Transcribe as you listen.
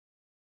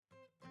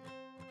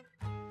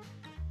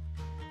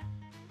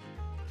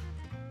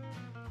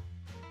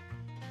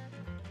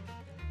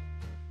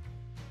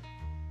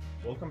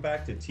Welcome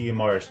back to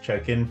TMR's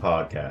Check-In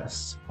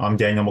Podcast. I'm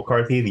Daniel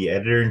McCarthy, the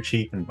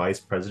Editor-in-Chief and Vice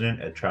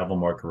President at Travel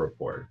Market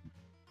Report.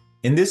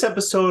 In this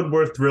episode,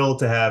 we're thrilled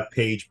to have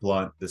Paige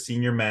Blunt, the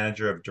Senior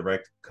Manager of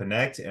Direct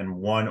Connect and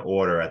One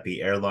Order at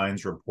the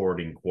Airlines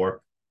Reporting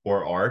Corp,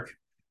 or ARC,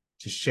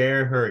 to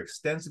share her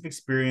extensive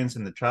experience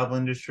in the travel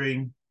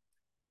industry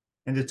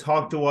and to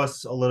talk to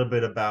us a little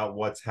bit about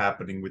what's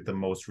happening with the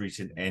most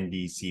recent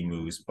NDC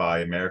moves by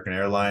American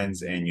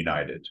Airlines and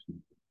United.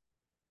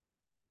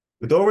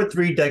 With over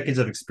 3 decades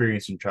of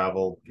experience in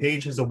travel,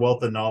 Paige has a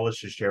wealth of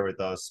knowledge to share with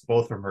us,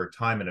 both from her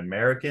time at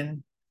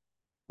American,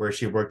 where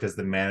she worked as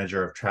the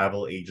manager of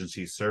travel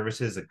agency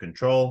services and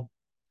control,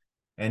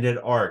 and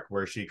at ARC,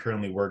 where she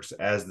currently works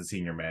as the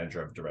senior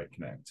manager of Direct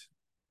Connect.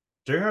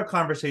 During our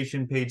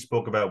conversation, Paige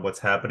spoke about what's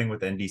happening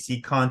with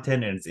NDC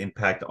content and its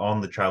impact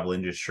on the travel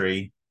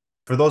industry.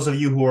 For those of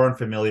you who are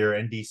unfamiliar,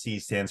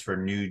 NDC stands for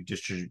New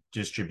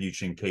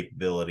Distribution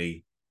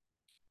Capability,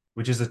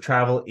 which is a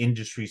travel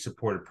industry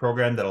supported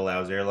program that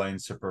allows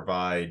airlines to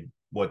provide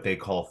what they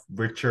call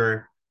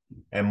richer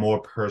and more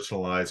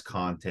personalized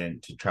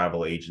content to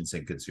travel agents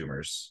and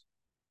consumers.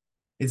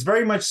 It's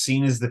very much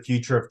seen as the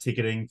future of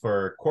ticketing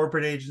for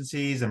corporate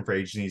agencies and for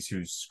agencies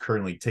who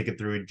currently ticket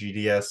through a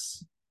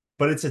GDS.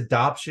 But its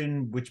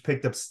adoption, which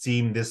picked up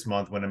steam this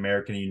month when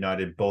American and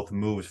United both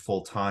moved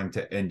full-time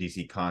to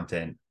NDC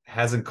content,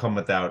 hasn't come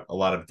without a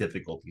lot of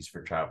difficulties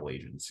for travel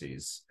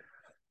agencies.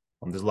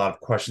 There's a lot of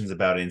questions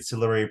about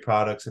ancillary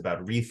products,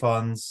 about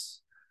refunds,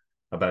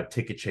 about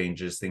ticket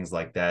changes, things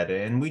like that.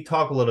 And we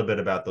talk a little bit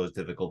about those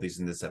difficulties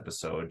in this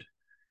episode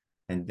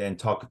and then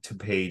talk to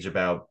Paige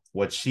about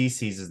what she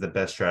sees as the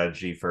best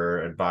strategy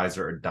for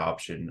advisor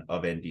adoption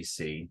of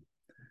NDC.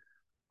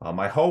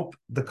 I hope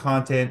the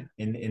content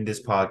in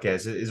this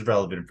podcast is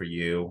relevant for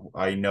you.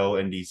 I know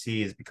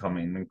NDC is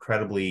becoming an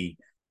incredibly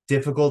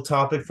difficult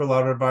topic for a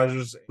lot of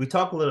advisors. We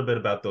talk a little bit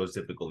about those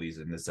difficulties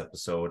in this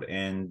episode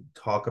and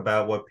talk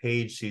about what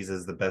Paige sees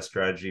as the best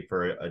strategy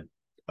for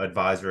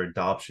advisor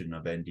adoption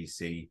of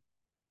NDC.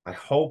 I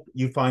hope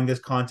you find this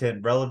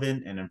content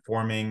relevant and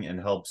informing and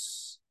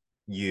helps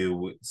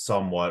you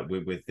somewhat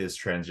with this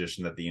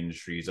transition that the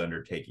industry is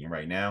undertaking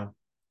right now.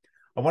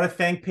 I want to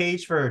thank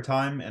Paige for her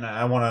time, and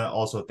I want to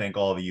also thank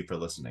all of you for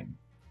listening.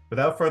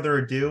 Without further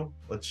ado,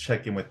 let's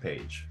check in with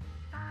Paige.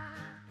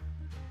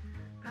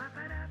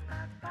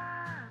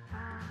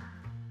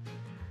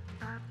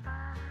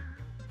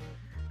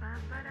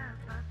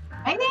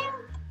 Hey, Dan.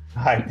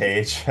 Hi,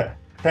 Paige.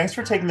 Thanks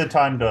for taking the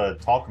time to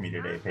talk to me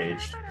today,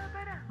 Paige.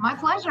 My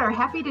pleasure.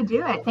 Happy to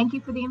do it. Thank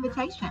you for the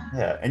invitation.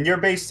 Yeah, and you're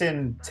based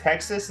in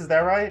Texas, is that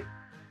right?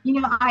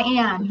 I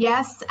am.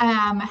 Yes,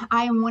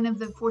 I am one of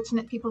the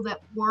fortunate people that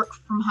work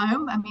from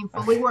home. I mean,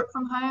 fully Okay. work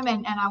from home,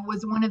 and I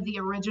was one of the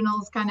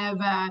originals, kind of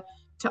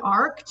to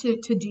ARC to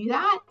do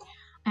that.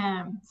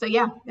 So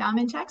yeah, I'm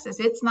in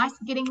Texas. It's nice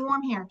getting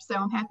warm here, so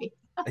I'm happy.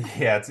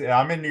 Yeah,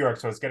 I'm in New York,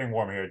 so it's getting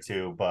warm here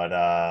too.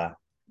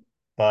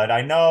 But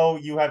I know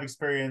you have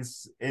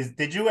experience.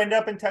 Did you end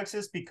up in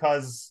Texas?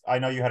 Because I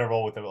know you had a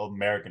role with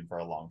American for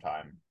a long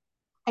time.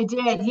 I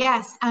did.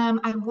 Yes,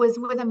 I was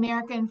with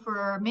American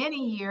for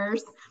many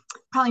years.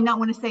 Probably not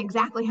want to say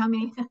exactly how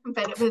many,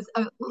 but it was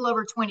a little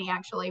over 20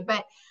 actually.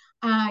 But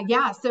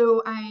yeah,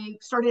 so I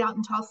started out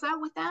in Tulsa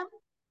with them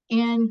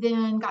and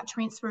then got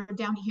transferred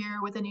down here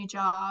with a new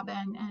job.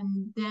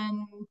 And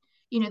then,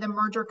 the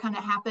merger kind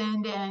of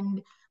happened.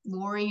 And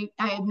Lori,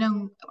 I had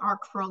known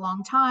ARC for a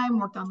long time,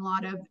 worked on a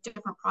lot of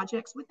different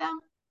projects with them.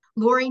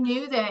 Lori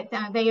knew that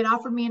they had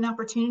offered me an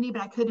opportunity,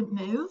 but I couldn't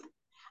move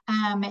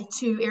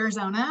to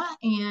Arizona.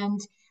 And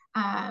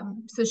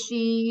so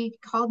she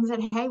called and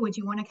said, "Hey, would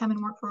you want to come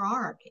and work for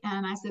ARC?"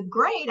 And I said,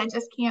 "Great, I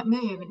just can't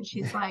move." And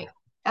she's like,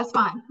 "That's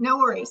fine, no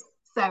worries."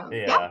 So,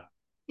 yep, Yeah.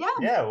 yeah.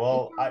 Yeah,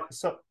 well,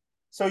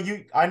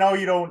 I know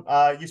you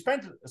don't you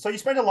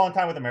spent a long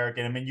time with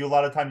American. I mean, you a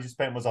lot of times you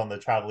spent was on the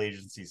travel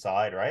agency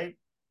side, right?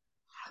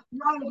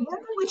 Right,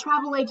 working with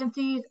travel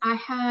agencies, I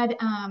had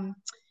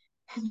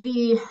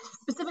the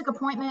specific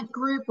appointment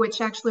group,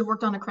 which actually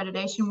worked on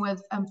accreditation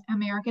with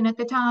American at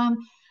the time.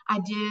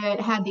 Had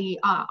the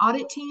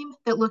audit team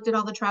that looked at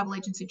all the travel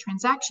agency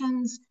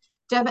transactions,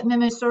 debit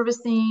memo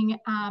servicing,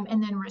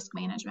 and then risk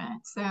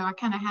management. So I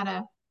kind of had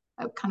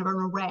a kind of an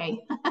array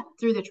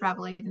through the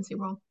travel agency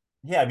world.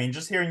 Yeah, I mean,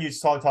 just hearing you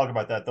talk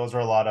about that, those are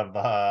a lot of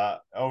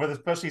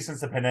especially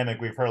since the pandemic,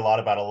 we've heard a lot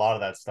about a lot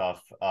of that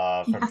stuff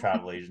from Yeah,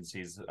 travel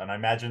agencies. And I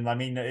imagine, I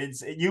mean,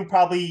 it's you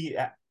probably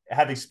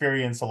have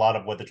experienced a lot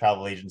of what the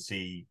travel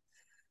agency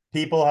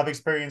people have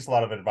experienced, a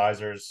lot of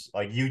advisors.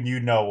 Like you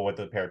know what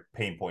the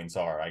pain points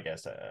are, I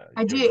guess. I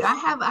You're do. just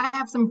I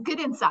have some good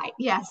insight.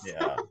 Yes,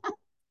 yeah.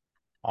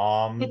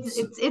 it's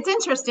So, it's it's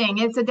interesting.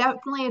 It's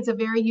a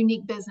very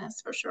unique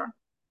business for sure.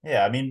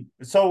 yeah, I mean,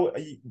 so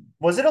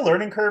was it a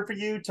learning curve for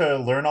you to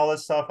learn all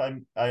this stuff?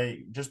 I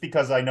just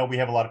because I know we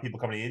have a lot of people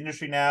coming to the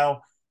industry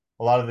now.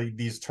 A lot of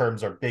these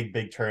terms are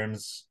big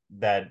terms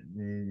that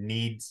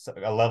needs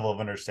a level of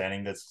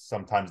understanding that's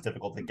sometimes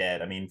difficult to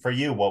get. I mean, for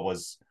you, what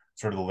was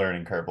sort of the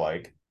learning curve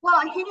like? Well,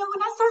 when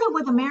I started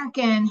with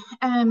American,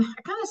 I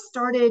kind of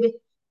started.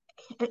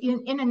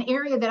 in an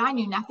area that I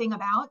knew nothing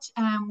about,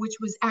 which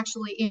was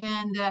actually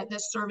in the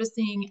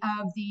servicing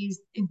of these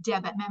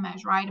debit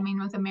memos, right? I mean,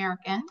 with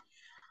American.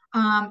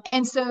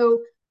 And so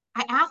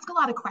I asked a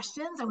lot of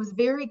questions. I was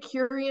very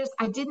curious.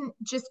 I didn't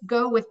just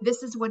go with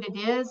this is what it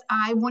is.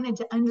 I wanted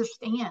to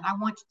understand. I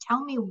want to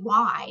tell me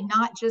why,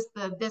 not just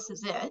the this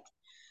is it.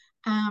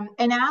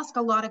 And ask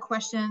a lot of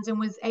questions and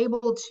was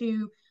able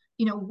to,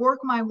 work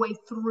my way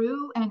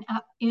through and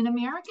in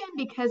American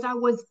because I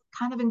was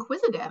kind of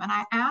inquisitive and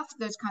I asked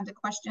those kinds of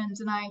questions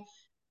and I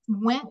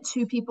went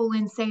to people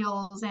in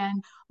sales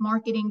and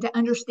marketing to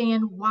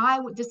understand why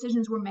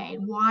decisions were made,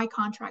 why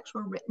contracts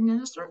were written in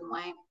a certain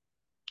way.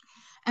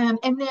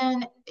 And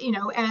then,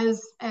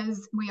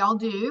 as we all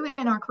do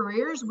in our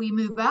careers, we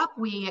move up,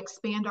 we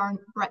expand our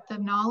breadth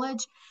of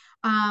knowledge,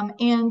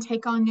 and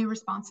take on new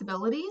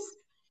responsibilities.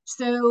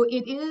 So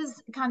it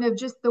is kind of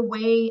just the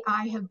way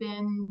I have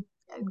been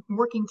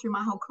working through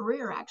my whole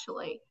career,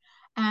 actually.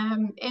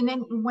 And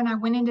then when I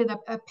went into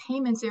the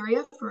payments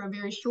area for a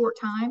very short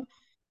time,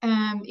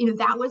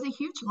 that was a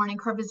huge learning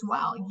curve as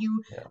well.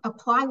 You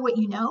apply what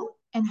you know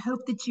and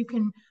hope that you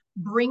can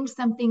bring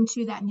something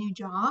to that new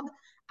job.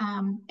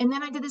 And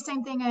then I did the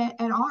same thing at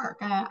ARC.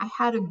 I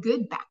had a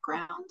good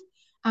background,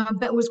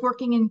 but was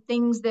working in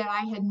things that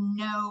I had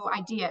no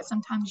idea.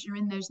 Sometimes you're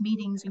in those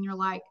meetings and you're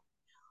like,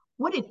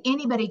 what did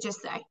anybody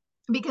just say?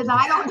 Because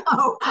I don't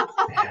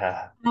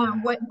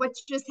know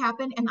what's just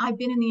happened. And I've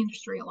been in the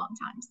industry a long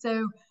time.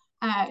 So,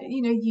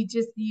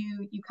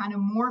 you kind of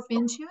morph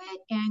into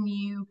it and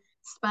you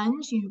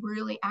sponge, you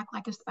really act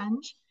like a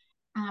sponge.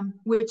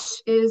 Which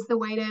is the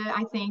way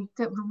I think,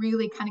 to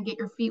really kind of get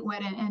your feet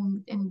wet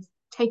and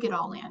take it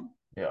all in.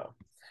 Yeah.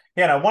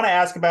 Yeah, and I want to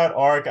ask about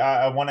ARC.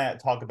 I want to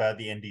talk about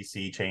the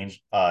NDC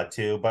change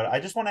too, but I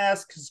just want to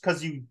ask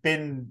because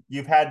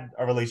you've had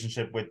a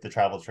relationship with the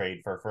travel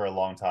trade for a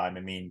long time.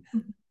 I mean,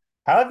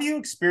 how have you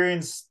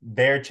experienced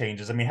their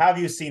changes? I mean, how have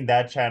you seen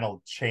that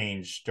channel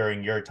change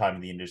during your time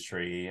in the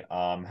industry?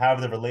 How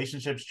have the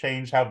relationships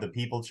changed? How have the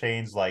people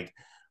changed? Like,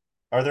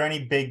 are there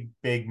any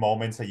big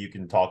moments that you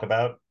can talk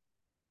about?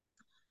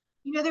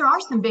 There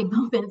are some big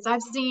moments.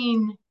 I've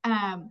seen,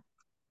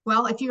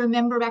 well, if you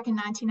remember back in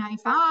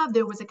 1995,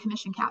 there was a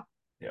commission cap,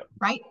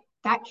 right?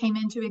 That came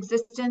into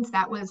existence.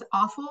 That was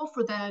awful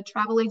for the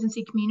travel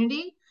agency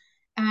community.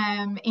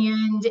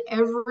 And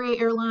every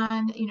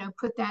airline,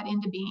 put that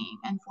into being,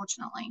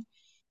 unfortunately,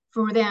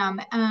 for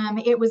them.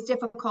 It was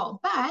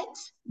difficult, but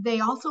they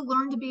also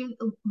learned to be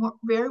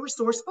very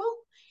resourceful.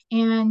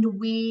 And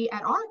we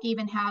at ARC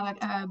even have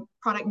a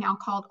product now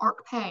called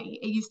ARC Pay.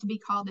 It used to be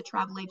called the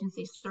Travel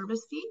Agency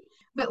Service Fee,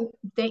 but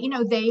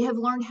they have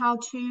learned how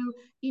to,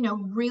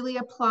 really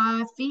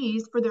apply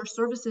fees for their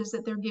services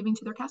that they're giving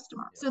to their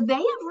customers. So they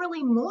have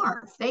really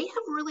morphed. They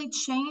have really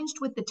changed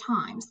with the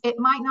times. It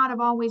might not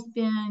have always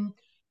been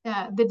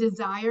the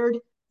desired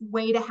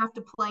way to have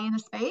to play in a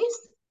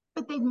space,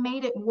 but they've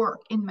made it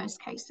work in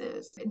most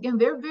cases. Again,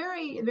 they're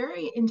very,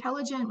 very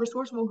intelligent,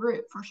 resourceful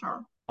group for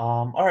sure.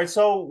 All right.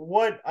 So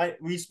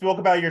we spoke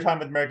about your time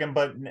with American,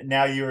 but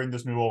now you're in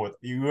this role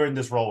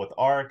with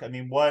ARC. I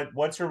mean,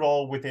 what's your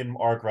role within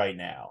ARC right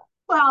now?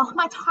 Well,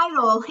 my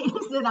title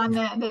is that I'm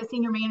the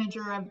senior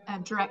manager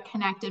of Direct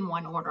Connect in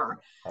One Order.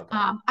 Okay.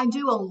 I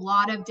do a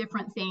lot of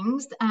different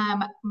things.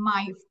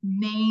 My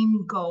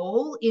main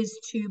goal is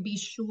to be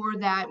sure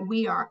that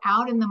we are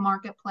out in the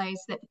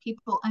marketplace, that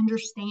people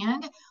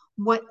understand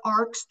what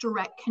ARC's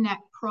Direct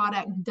Connect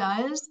product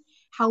does,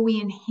 how we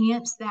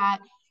enhance that.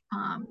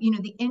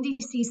 The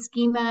NDC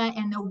schema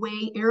and the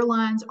way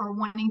airlines are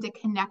wanting to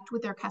connect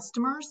with their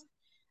customers.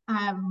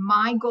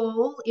 My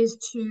goal is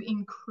to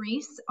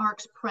increase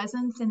ARC's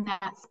presence in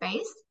that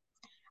space.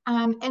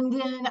 And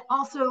then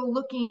also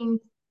looking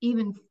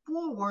even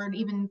forward,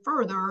 even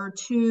further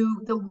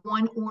to the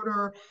One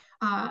Order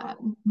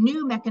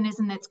new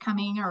mechanism that's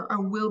coming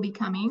or will be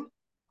coming,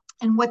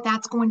 and what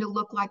that's going to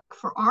look like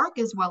for ARC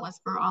as well as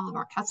for all of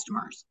our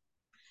customers.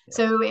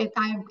 So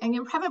I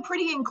have a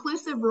pretty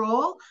inclusive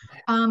role,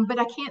 but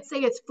I can't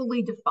say it's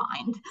fully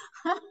defined.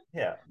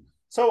 Yeah.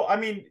 So, I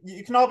mean,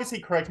 you can obviously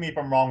correct me if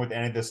I'm wrong with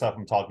any of this stuff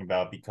I'm talking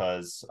about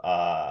because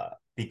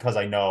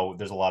I know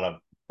there's a lot of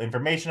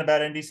information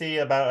about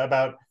NDC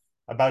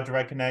about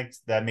Direct Connect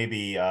that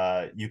maybe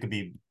you could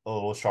be a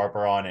little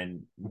sharper on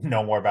and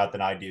know more about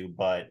than I do.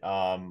 But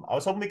I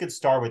was hoping we could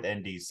start with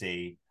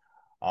NDC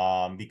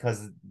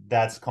because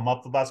that's come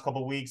up the last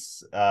couple of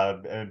weeks,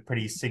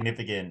 pretty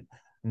significant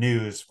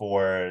news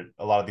for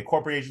a lot of the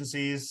corporate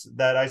agencies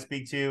that I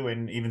speak to,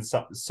 and even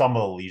some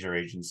of the leisure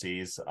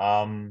agencies.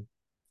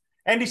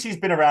 NDC's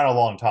been around a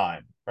long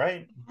time,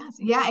 right? Yes.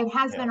 Yeah, it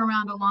has been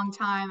around a long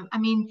time. I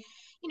mean,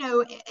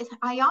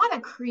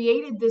 IATA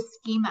created this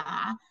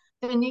schema,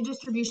 the new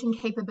distribution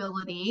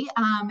capability,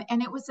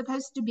 and it was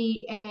supposed to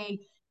be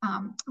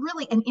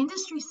really an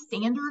industry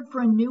standard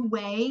for a new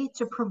way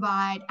to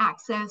provide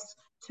access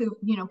to,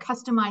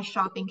 customized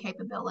shopping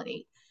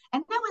capability.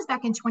 And that was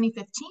back in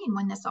 2015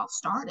 when this all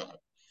started.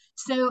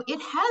 So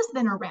it has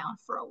been around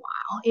for a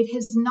while. It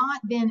has not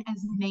been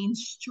as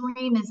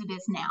mainstream as it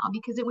is now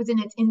because it was in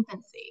its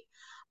infancy.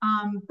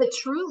 But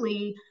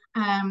truly,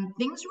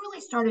 things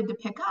really started to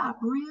pick up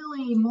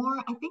really more.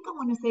 I think I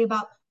want to say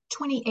about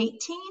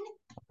 2018.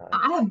 Okay.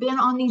 I have been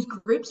on these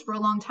groups for a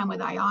long time with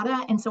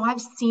IATA, and so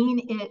I've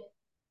seen it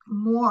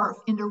morph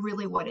into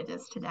really what it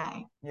is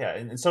today. Yeah,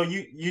 and so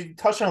you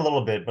touched on a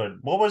little bit, but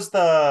what was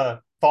the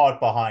thought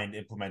behind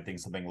implementing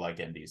something like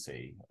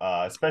NDC,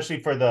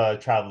 especially for the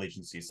travel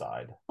agency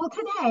side? Well,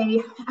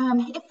 today,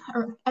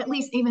 or at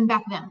least even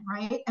back then,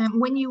 right?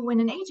 When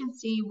an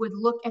agency would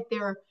look at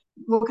their,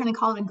 we're going to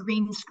call it a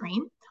green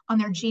screen on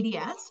their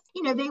GDS,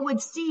 they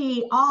would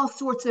see all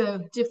sorts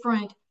of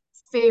different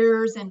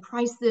fares and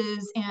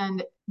prices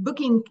and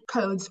booking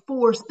codes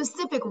for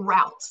specific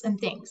routes and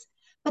things,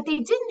 but they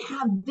didn't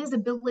have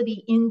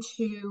visibility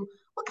into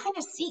what kind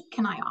of seat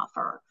can I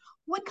offer?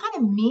 What kind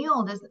of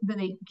meal do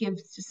they give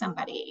to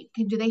somebody?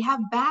 Do they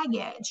have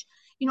baggage?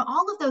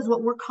 All of those,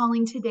 what we're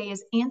calling today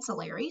as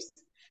ancillaries,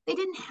 they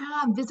didn't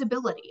have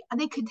visibility.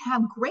 They could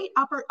have great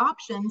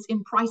options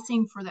in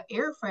pricing for the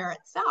airfare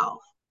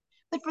itself,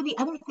 but for the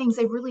other things,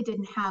 they really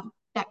didn't have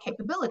that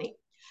capability.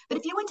 But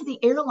if you went to the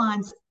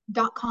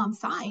airlines.com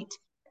site,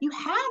 you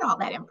had all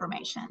that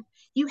information.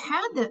 You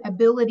had the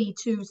ability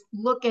to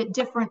look at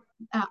different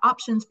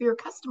options for your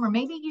customer.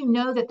 Maybe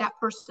that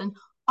person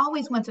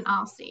always wants an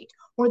aisle seat,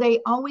 or they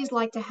always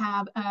like to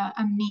have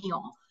a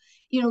meal.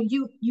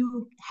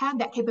 You have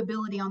that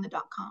capability on the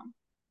 .com.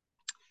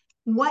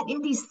 What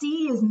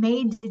NDC is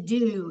made to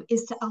do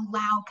is to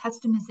allow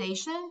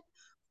customization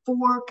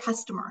for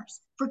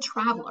customers, for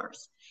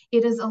travelers.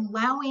 It is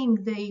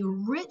allowing the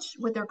rich,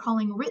 what they're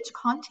calling rich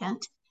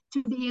content,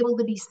 to be able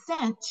to be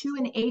sent to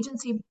an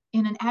agency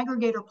in an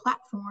aggregator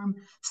platform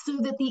so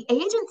that the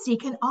agency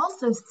can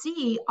also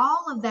see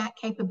all of that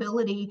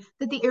capability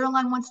that the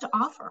airline wants to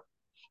offer.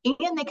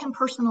 And they can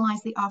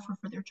personalize the offer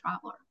for their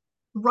traveler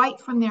right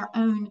from their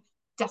own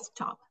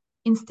desktop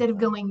instead of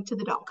going to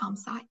the .com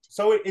site.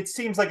 So it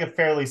seems like a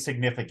fairly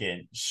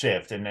significant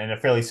shift and a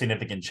fairly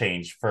significant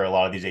change for a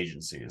lot of these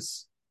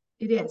agencies.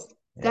 It is.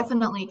 Yeah.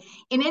 Definitely.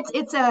 And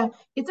it's a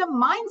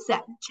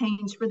mindset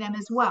change for them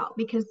as well,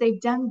 because they've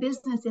done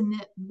business in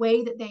the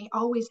way that they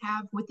always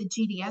have with the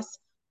GDS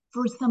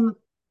for some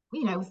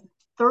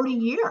 30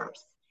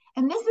 years.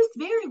 And this is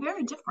very,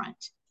 very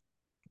different.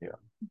 Yeah.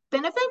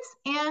 Benefits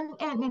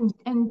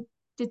and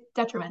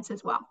detriments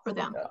as well for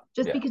them,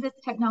 just because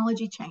it's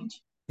technology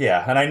change.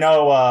 Yeah, and I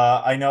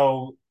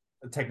know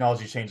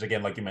technology change,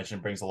 again, like you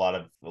mentioned, brings a lot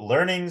of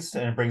learnings,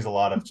 and it brings a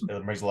lot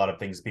of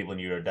things people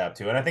need to adapt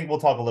to. And I think we'll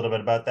talk a little bit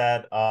about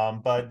that.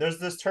 But there's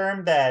this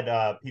term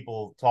that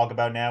people talk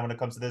about now when it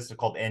comes to this. It's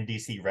called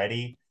NDC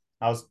ready.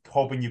 I was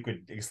hoping you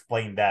could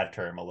explain that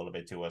term a little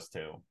bit to us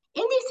too.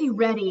 NDC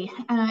ready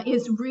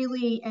is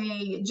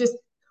really just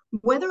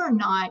whether or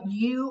not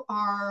you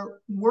are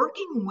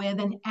working with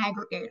an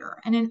aggregator.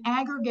 And an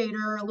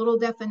aggregator, a little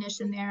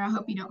definition there, I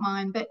hope you don't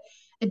mind, but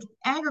an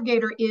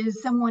aggregator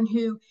is someone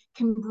who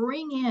can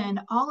bring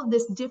in all of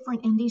this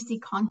different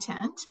NDC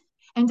content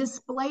and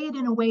display it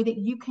in a way that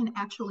you can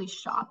actually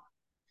shop.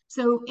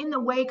 So in the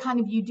way kind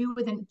of you do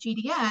with a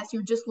GDS,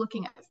 you're just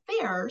looking at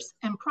fares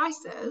and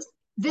prices.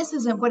 This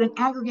isn't what an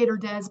aggregator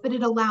does, but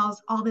it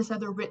allows all this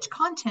other rich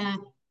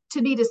content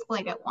to be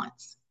displayed at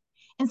once.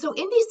 And so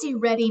NDC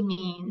ready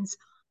means,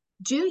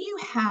 do you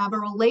have a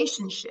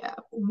relationship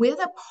with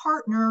a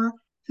partner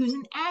who's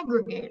an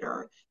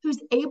aggregator, who's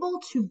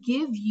able to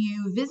give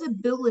you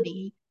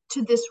visibility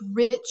to this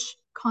rich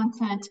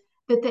content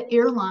that the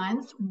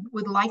airlines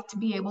would like to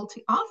be able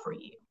to offer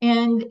you?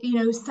 And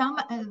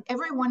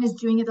everyone is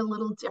doing it a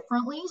little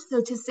differently.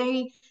 So to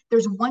say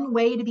there's one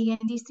way to be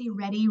NDC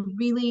ready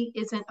really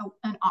isn't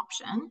an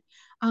option,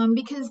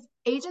 because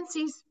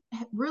agencies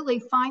really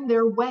find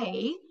their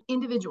way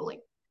individually.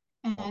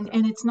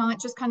 And it's not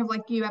just kind of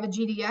like you have a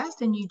GDS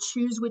and you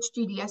choose which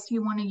GDS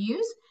you want to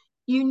use.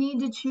 You need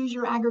to choose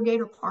your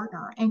aggregator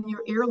partner and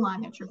your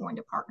airline that you're going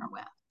to partner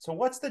with. So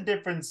what's the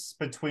difference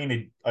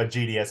between a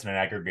GDS and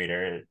an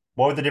aggregator?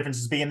 What would the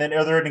differences be? And then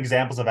are there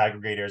examples of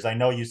aggregators? I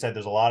know you said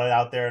there's a lot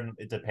out there and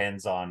it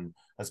depends on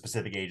a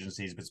specific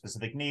agencies with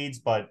specific needs,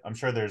 but I'm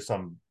sure there's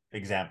some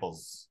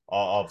examples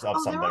of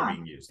some that are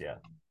being used. Yeah.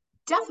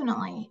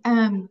 Definitely.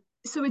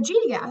 So a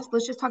GDS,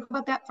 let's just talk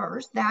about that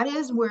first. That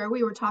is where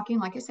we were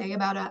talking, like I say,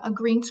 about a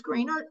green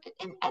screen or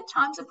at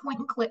times a point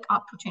and click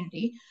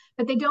opportunity,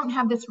 but they don't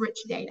have this rich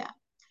data.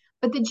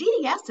 But the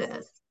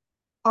GDSs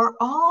are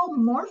all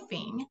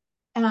morphing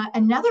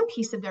another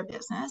piece of their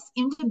business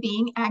into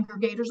being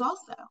aggregators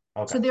also.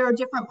 So there are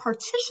different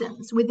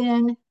partitions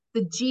within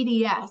the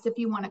GDS, if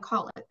you want to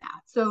call it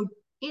that. So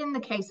in the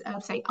case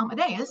of, say,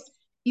 Amadeus,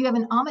 you have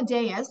an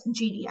Amadeus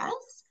GDS,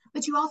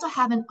 but you also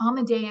have an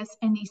Amadeus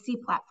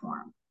NDC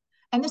platform.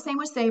 And the same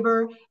with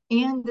Sabre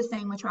and the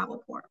same with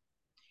Travelport.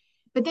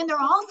 But then there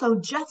are also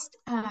just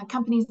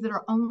companies that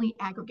are only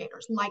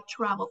aggregators, like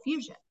Travel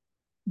Fusion,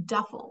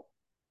 Duffel.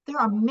 There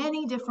are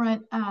many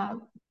different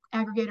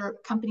aggregator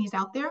companies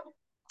out there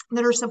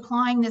that are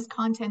supplying this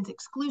content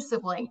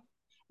exclusively,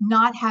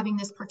 not having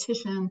this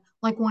partition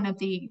like one of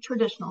the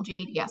traditional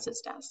GDSs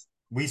does.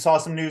 we saw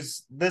some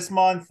news this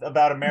month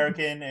about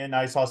American, and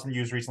I saw some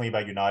news recently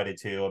about United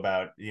too,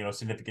 about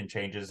significant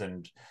changes.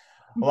 And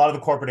a lot of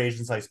the corporate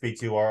agents I speak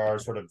to are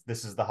sort of,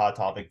 this is the hot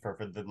topic for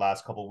the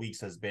last couple of weeks,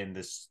 has been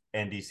this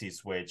NDC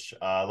switch.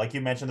 Like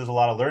you mentioned, there's a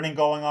lot of learning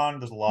going on.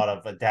 There's a lot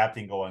of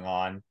adapting going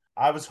on.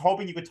 I was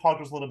hoping you could talk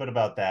to us a little bit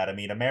about that. I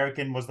mean,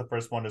 American was the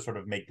first one to sort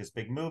of make this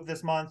big move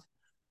this month.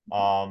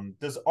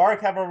 Does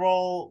ARC have a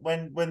role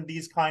when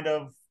these kind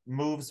of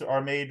moves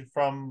are made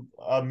from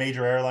a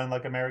major airline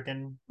like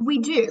American? We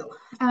do.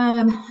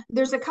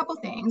 There's a couple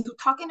things.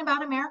 Talking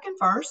about American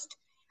first,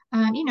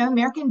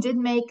 American did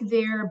make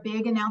their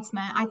big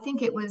announcement. I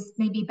think it was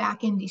maybe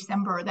back in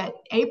December that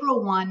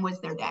April 1 was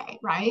their day,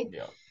 right?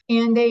 Yeah.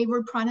 And they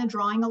were kind of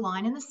drawing a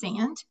line in the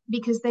sand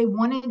because they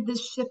wanted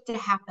this shift to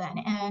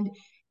happen. And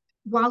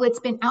while it's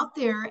been out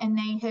there and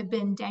they have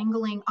been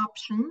dangling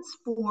options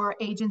for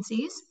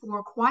agencies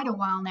for quite a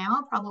while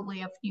now,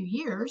 probably a few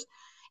years,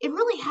 it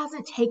really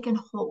hasn't taken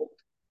hold,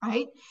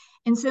 right?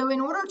 And so, in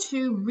order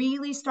to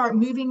really start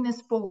moving this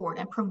forward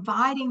and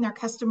providing their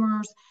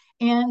customers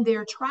and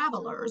their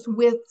travelers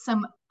with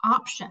some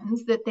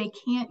options that they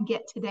can't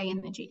get today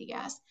in the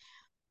GDS,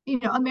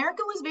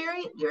 America was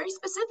very, very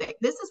specific.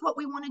 This is what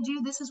we want to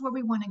do. This is where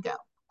we want to go.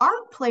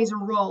 ARC plays a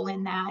role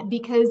in that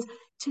because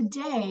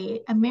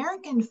today,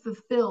 American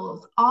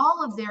fulfills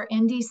all of their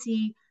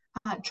NDC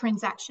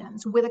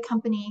transactions with a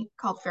company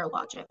called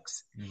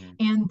Farelogix. Mm-hmm.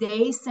 And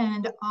they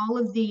send all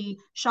of the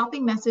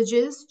shopping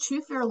messages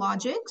to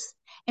Farelogix,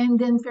 and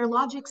then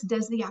Farelogix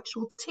does the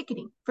actual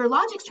ticketing.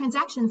 Farelogix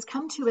transactions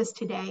come to us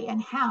today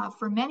and have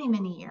for many,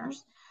 many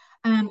years.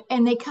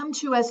 And they come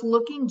to us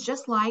looking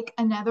just like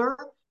another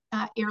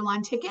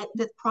airline ticket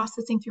that's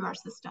processing through our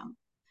system.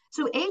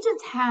 So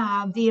agents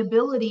have the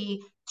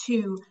ability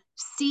to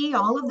see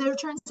all of their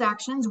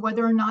transactions,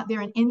 whether or not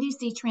they're an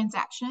NDC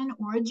transaction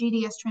or a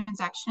GDS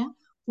transaction,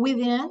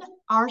 within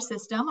our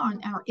system,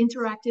 on our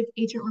interactive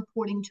agent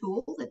reporting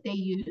tool that they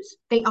use.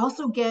 They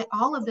also get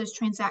all of those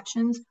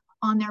transactions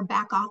on their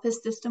back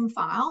office system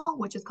file,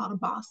 which is called a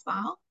BOSS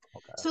file.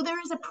 Okay. So there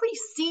is a pretty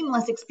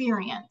seamless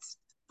experience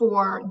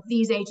for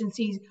these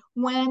agencies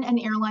when an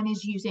airline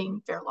is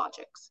using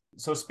Farelogix.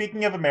 So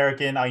speaking of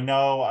American, I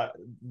know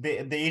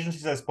the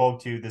agencies I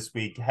spoke to this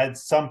week had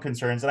some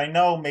concerns, and I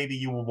know maybe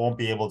you won't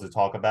be able to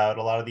talk about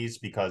a lot of these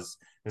because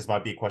this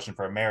might be a question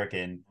for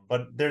American,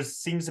 but there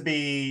seems to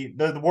be,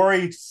 the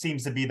worry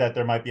seems to be that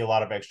there might be a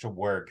lot of extra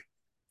work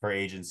for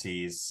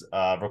agencies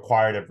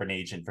required of an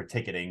agent for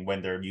ticketing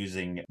when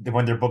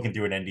they're booking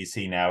through an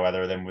NDC now,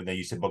 rather than when they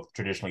used to book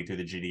traditionally through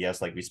the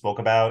GDS like we spoke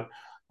about.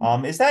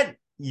 Is that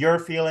your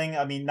feeling?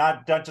 I mean,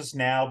 not just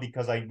now,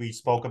 because we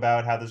spoke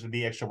about how there's going to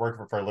be extra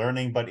work for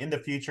learning, but in the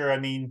future, I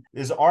mean,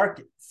 does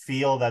ARC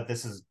feel that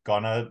this is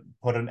gonna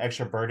put an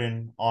extra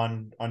burden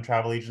on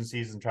travel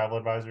agencies and travel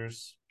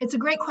advisors? It's a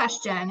great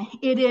question.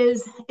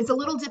 It's a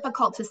little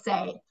difficult to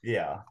say.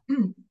 Yeah.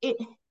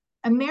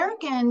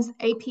 American's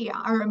API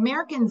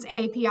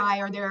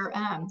or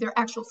their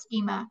actual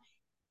schema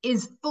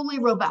is fully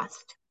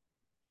robust,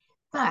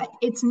 but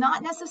it's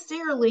not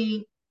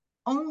necessarily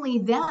only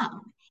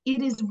them.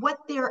 It is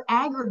what their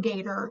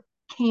aggregator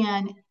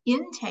can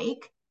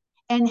intake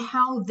and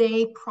how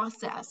they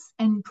process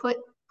and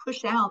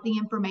push out the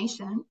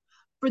information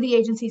for the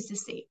agencies to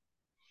see.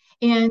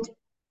 And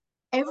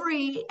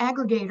every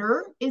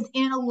aggregator is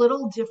in a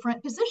little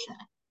different position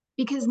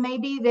because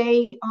maybe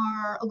they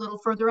are a little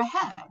further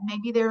ahead,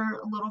 maybe they're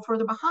a little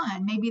further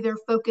behind, maybe their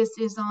focus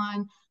is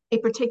on a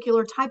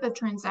particular type of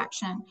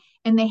transaction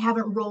and they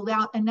haven't rolled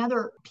out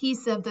another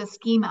piece of the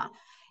schema,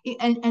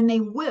 and they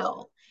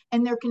will.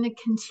 And they're going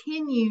to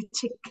continue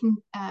to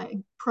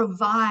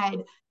provide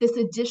this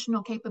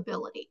additional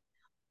capability.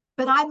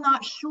 But I'm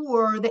not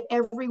sure that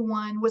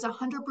everyone was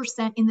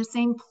 100% in the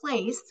same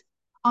place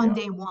on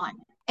day one.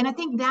 And I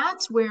think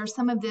that's where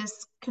some of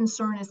this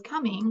concern is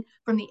coming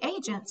from the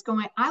agents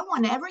going, I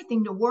want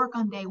everything to work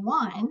on day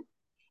one.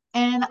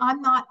 And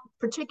I'm not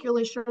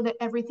particularly sure that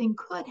everything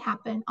could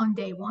happen on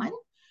day one.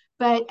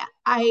 But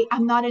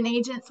I'm not an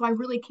agent, so I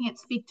really can't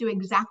speak to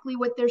exactly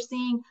what they're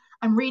seeing.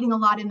 I'm reading a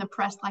lot in the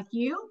press like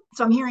you,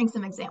 so I'm hearing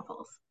some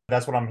examples.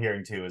 That's what I'm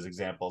hearing too, is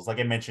examples. Like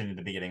I mentioned in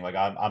the beginning, like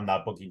I'm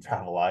not booking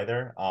travel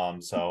either.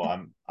 So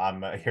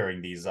I'm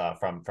hearing these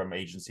from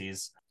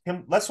agencies.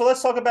 Let's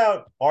talk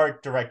about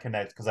ARC Direct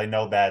Connect, because I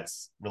know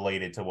that's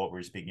related to what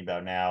we're speaking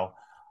about now.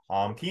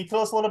 Can you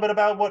tell us a little bit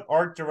about what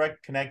ARC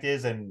Direct Connect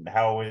is and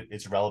how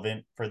it's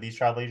relevant for these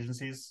travel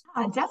agencies?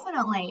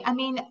 Definitely. I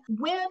mean,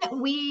 when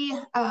we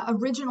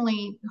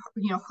originally,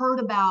 heard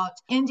about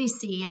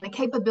NDC and the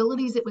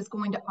capabilities it was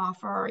going to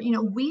offer,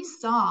 we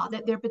saw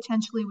that there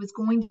potentially was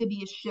going to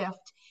be a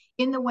shift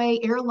in the way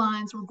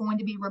airlines were going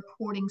to be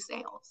reporting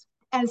sales.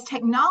 As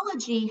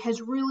technology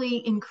has really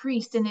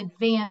increased and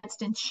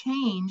advanced and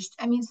changed,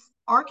 I mean,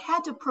 ARC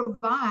had to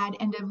provide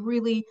and to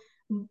really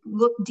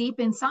look deep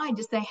inside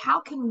to say,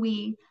 how can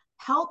we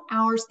help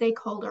our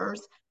stakeholders,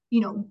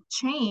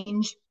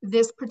 change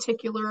this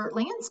particular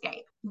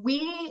landscape?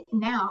 We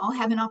now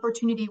have an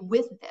opportunity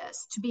with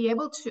this to be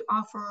able to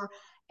offer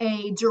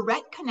a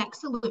direct connect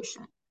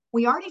solution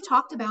We already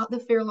talked about the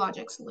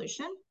FareLogic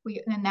solution,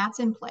 and that's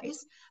in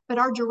place. But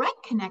our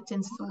direct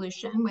connect-in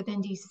solution with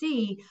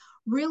NDC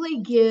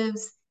really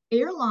gives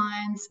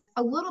airlines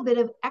a little bit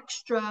of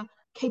extra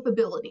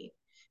capability.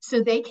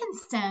 So they can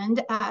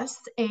send us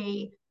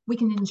we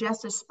can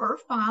ingest a SPUR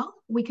file.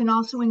 We can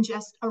also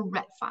ingest a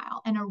RET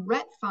file. And a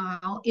RET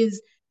file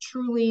is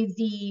truly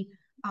the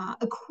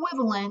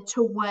equivalent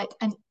to what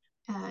an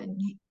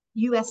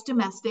US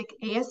domestic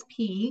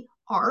ASP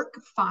ARC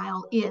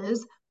file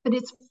is, but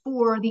it's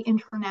for the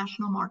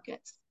international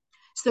markets.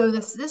 So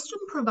the system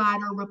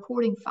provider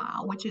reporting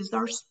file, which is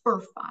our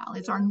SPUR file,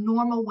 is our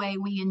normal way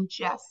we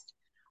ingest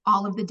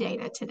all of the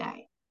data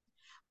today.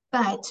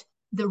 But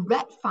the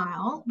RET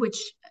file, which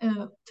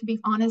to be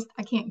honest,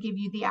 I can't give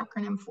you the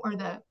acronym for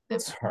the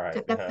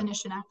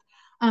definition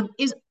of,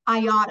 is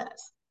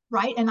IATAs,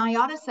 right? And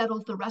IATA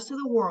settles the rest of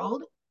the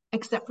world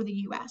except for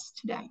the US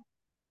today.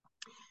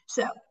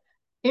 So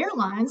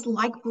airlines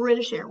like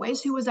British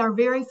Airways, who was our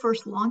very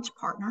first launch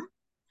partner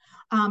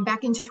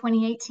back in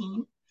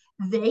 2018,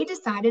 they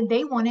decided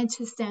they wanted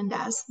to send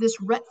us this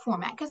RET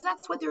format because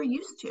that's what they're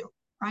used to,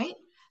 right?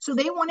 So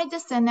they wanted to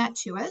send that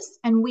to us,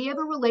 and we have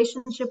a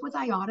relationship with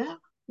IATA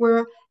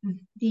where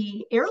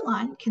the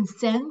airline can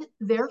send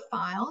their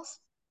files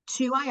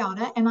to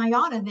IATA, and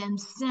IATA then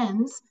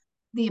sends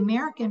the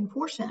American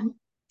portion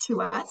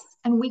to us,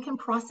 and we can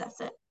process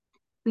it.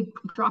 We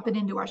drop it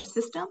into our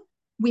system.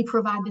 We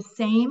provide the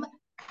same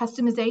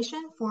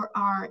customization for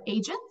our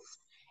agents,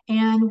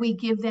 and we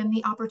give them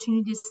the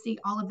opportunity to see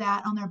all of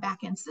that on their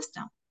back-end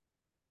system.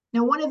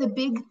 Now, one of the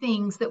big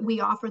things that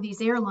we offer these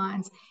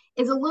airlines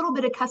is a little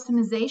bit of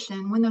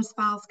customization when those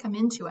files come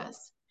into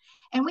us.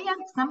 And we have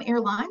some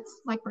airlines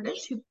like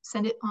British who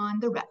send it on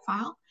the RET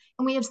file,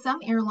 and we have some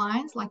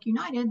airlines like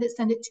United that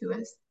send it to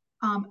us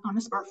on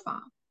a SPUR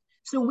file.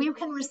 So we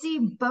can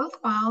receive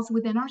both files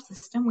within our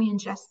system. We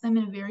ingest them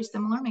in a very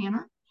similar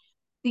manner.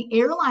 The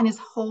airline is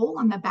whole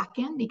on the back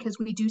end because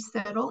we do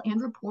settle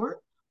and report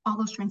all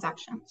those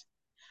transactions.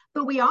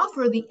 But we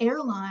offer the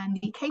airline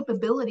the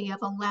capability of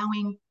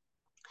allowing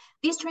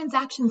these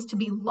transactions to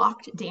be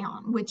locked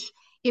down, which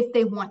if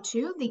they want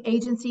to, the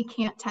agency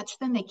can't touch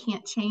them. They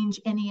can't change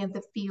any of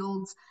the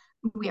fields.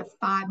 We have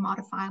 5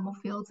 modifiable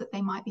fields that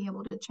they might be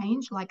able to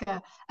change, like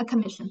a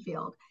commission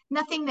field.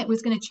 Nothing that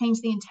was going to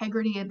change the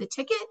integrity of the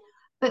ticket,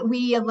 but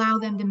we allow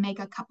them to make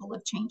a couple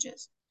of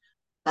changes.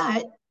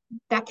 But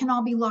that can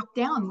all be locked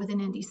down with an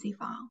NDC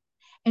file.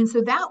 And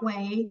so that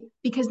way,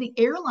 because the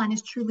airline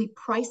is truly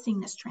pricing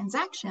this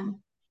transaction,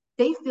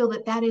 they feel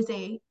that that is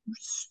a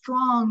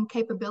strong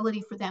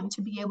capability for them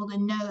to be able to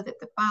know that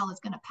the file is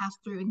going to pass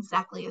through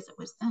exactly as it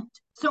was sent.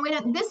 So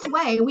in this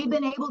way, we've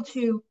been able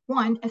to,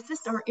 one,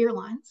 assist our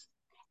airlines,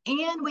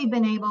 and we've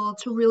been able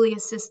to really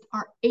assist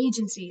our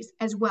agencies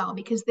as well,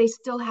 because they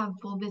still have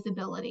full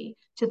visibility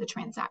to the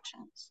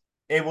transactions.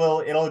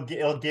 It'll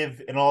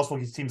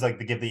also seems like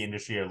to give the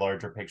industry a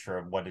larger picture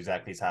of what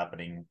exactly is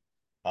happening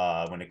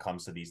when it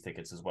comes to these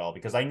tickets as well.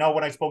 Because I know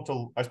when I spoke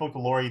to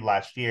Lori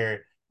last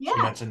year,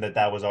 she mentioned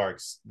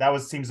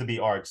that seems to be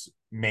ARC's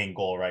main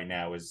goal right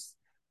now, is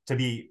to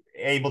be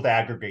able to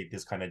aggregate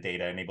this kind of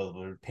data and able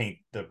to paint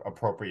the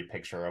appropriate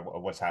picture of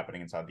what's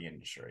happening inside the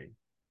industry.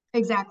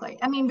 Exactly.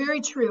 I mean,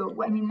 very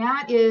true. I mean,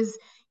 that is,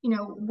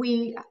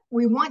 we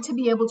want to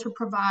be able to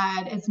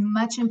provide as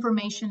much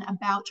information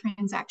about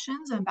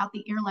transactions and about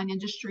the airline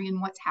industry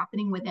and what's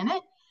happening within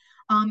it.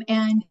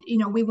 And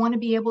we want to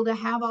be able to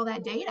have all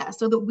that data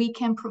so that we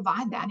can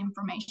provide that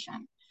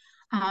information.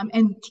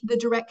 And the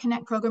Direct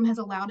Connect program has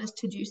allowed us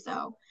to do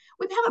so.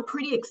 We've had a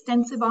pretty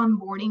extensive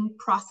onboarding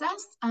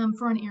process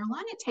for an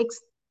airline. It takes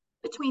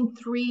between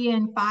 3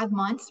 and 5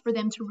 months for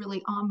them to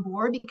really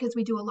onboard, because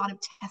we do a lot of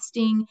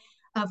testing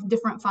of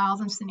different files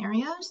and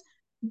scenarios.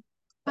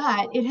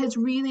 But it has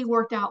really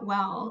worked out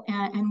well.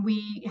 And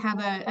we have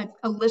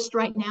a list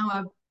right now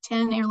of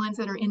 10 airlines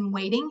that are in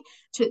waiting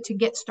to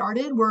get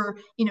started. We're,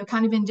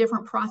 kind of in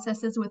different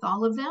processes with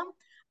all of them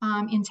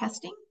in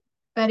testing.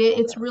 But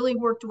it's really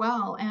worked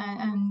well,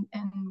 and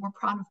we're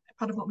proud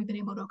of what we've been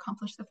able to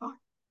accomplish so far.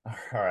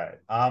 All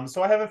right.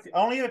 So I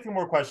only have a few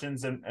more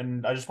questions,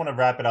 and I just want to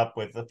wrap it up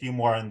with a few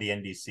more on the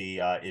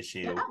NDC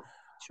issue. Yeah,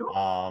 sure.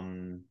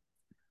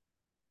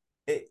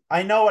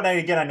 I know, and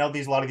I know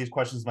a lot of these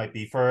questions might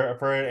be for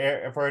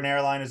an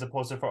airline as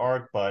opposed to for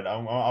ARC, but I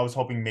was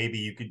hoping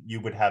maybe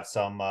you would have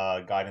some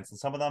guidance on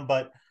some of them.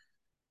 But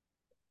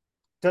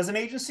does an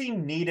agency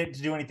need it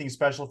to do anything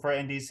special for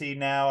NDC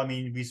now? I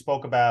mean, we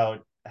spoke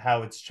about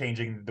how it's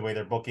changing the way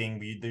they're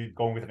booking. They're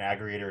going with an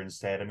aggregator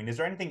instead. I mean, is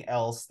there anything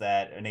else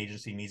that an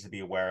agency needs to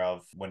be aware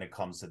of when it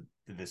comes to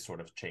this sort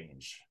of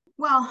change?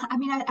 Well, I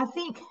mean, I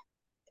think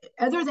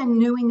other than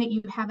knowing that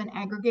you have an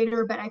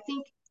aggregator, but I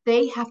think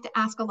they have to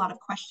ask a lot of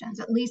questions,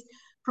 at least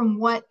from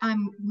what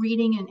I'm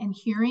reading and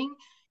hearing,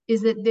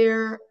 is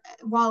that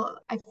while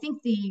I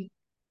think the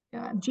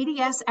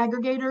GDS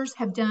aggregators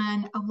have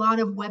done a lot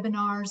of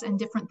webinars and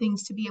different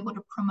things to be able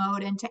to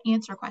promote and to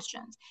answer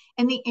questions,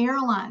 and the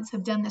airlines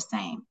have done the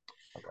same.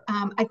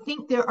 I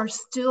think there are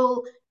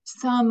still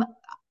some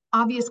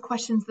obvious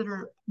questions that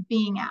are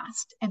being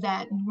asked and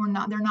that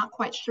they're not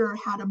quite sure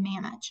how to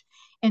manage.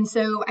 And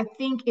so I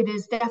think it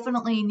is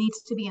definitely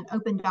needs to be an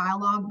open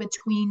dialogue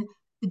between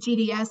the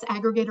GDS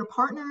aggregator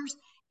partners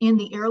and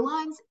the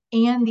airlines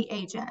and the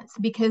agents,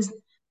 because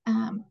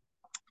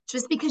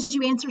just because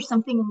you answer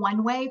something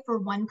one way for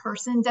one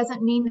person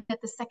doesn't mean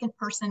that the second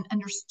person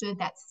understood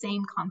that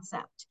same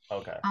concept.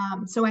 Okay.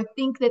 So I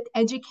think that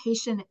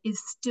education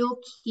is still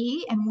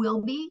key and will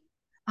be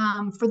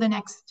for the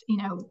next,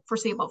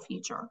 foreseeable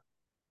future.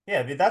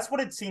 Yeah, that's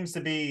what it seems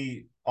to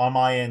be on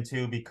my end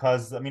too,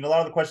 because I mean, a lot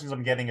of the questions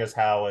I'm getting is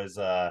how is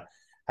the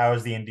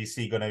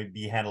NDC going to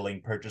be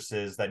handling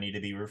purchases that need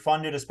to be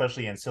refunded,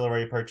 especially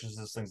ancillary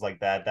purchases, things like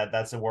that.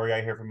 That's a worry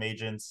I hear from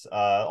agents.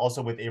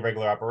 Also with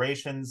irregular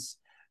operations,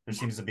 there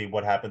seems to be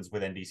what happens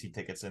with NDC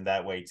tickets in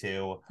that way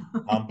too.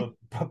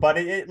 But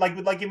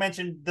like you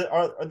mentioned,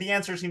 the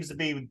answer seems to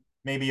be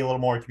maybe a little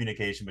more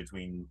communication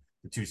between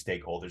the two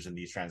stakeholders in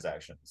these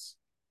transactions.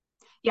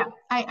 Yeah,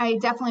 I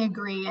definitely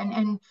agree. And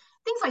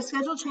things like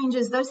schedule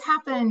changes, those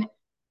happen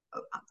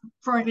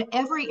for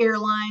every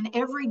airline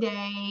every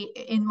day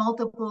in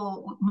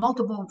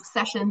multiple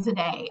sessions a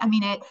day. I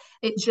mean,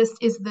 it just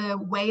is the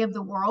way of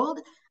the world.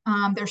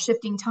 They're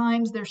shifting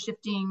times, they're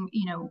shifting,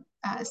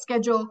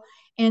 schedule.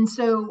 And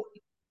so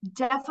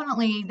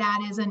definitely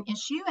that is an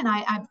issue. And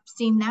I've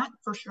seen that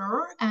for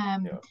sure.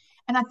 Yeah.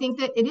 And I think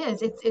that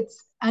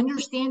it's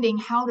understanding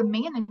how to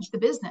manage the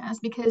business,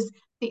 because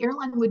the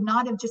airline would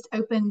not have just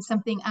opened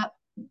something up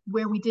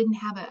where we didn't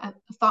have a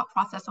thought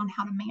process on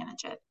how to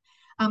manage it.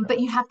 But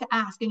you have to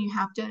ask and you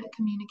have to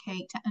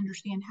communicate to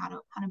understand how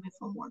to move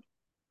forward.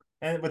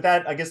 And with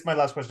that, I guess my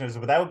last question is: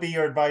 would that be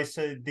your advice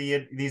to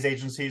these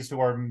agencies who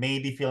are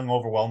maybe feeling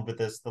overwhelmed with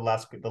this the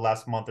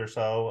last month or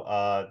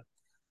so?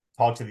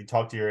 Talk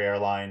to your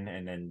airline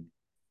and then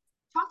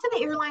Talk to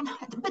the airline,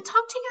 but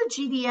talk to your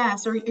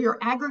GDS or your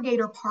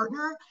aggregator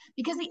partner,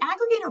 because the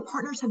aggregator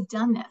partners have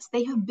done this.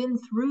 They have been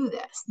through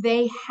this.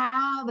 They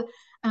have,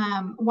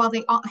 while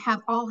they all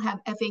have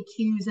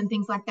FAQs and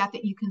things like that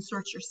you can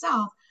search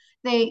yourself,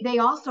 they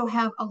also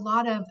have a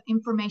lot of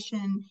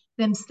information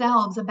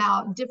themselves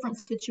about different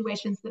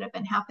situations that have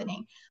been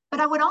happening. But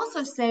I would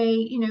also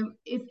say,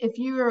 if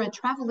you're a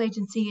travel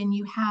agency and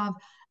you have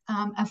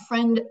a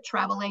friend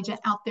travel agent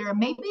out there,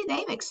 maybe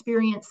they've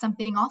experienced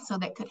something also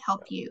that could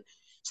help you.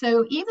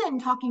 So even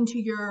talking to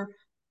your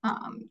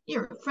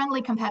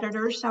friendly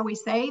competitors, shall we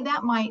say,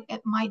 that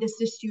might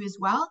assist you as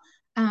well.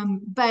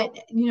 But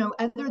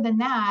other than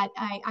that,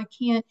 I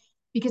can't,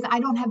 because I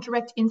don't have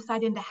direct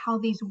insight into how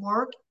these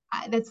work.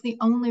 That's the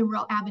only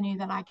real avenue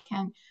that I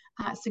can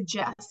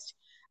suggest.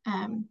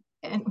 And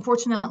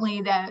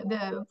unfortunately,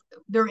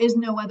 there is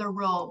no other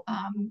real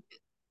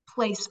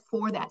place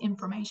for that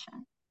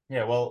information.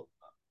 yeah, well,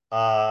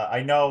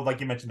 I know, like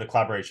you mentioned, the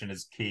collaboration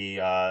is key,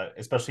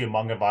 especially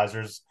among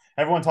advisors.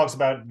 Everyone talks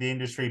about the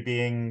industry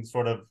being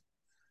sort of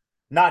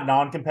not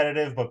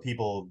non-competitive, but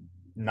people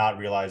not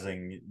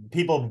realizing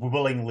people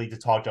willingly to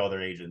talk to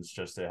other agents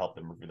just to help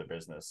them review the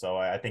business. So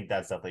I think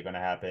that's definitely going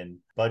to happen.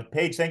 But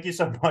Paige, thank you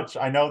so much.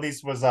 I know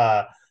this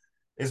might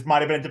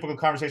have been a difficult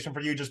conversation for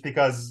you just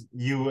because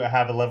you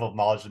have a level of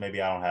knowledge that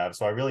maybe I don't have.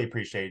 So I really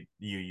appreciate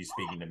you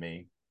speaking to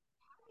me.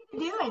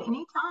 Do it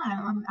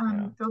anytime.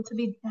 I'm thrilled to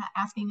be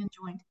asking and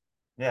joined.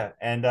 Yeah,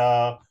 and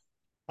I'm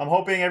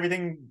hoping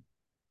everything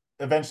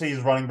eventually is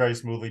running very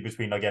smoothly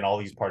between again all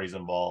these parties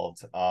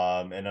involved.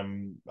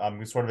 And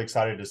I'm sort of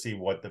excited to see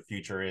what the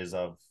future is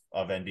of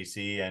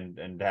NDC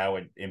and how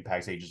it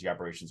impacts agency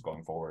operations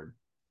going forward.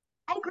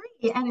 I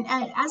agree. And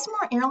as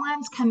more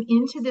airlines come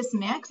into this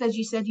mix, as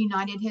you said,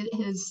 United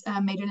has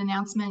made an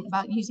announcement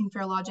about using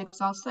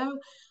Farelogix also.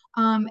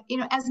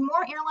 As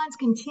more airlines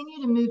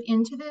continue to move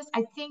into this,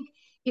 I think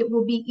it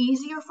will be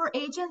easier for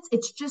agents.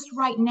 It's just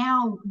right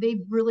now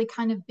they've really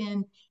kind of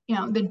been,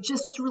 they're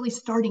just really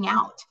starting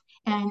out,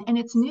 and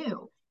it's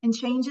new. And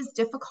change is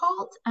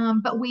difficult,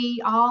 but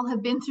we all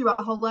have been through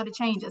a whole lot of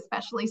change,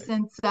 especially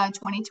since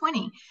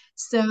 2020.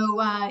 So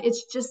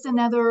it's just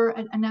another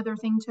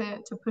thing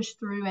to push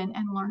through and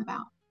learn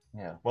about.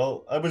 Yeah.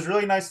 Well, it was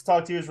really nice to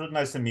talk to you. It was really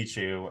nice to meet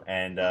you.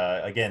 And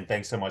again,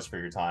 thanks so much for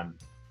your time.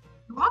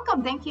 You're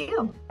welcome. Thank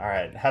you. All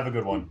right. Have a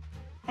good one.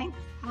 Thanks.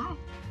 Bye.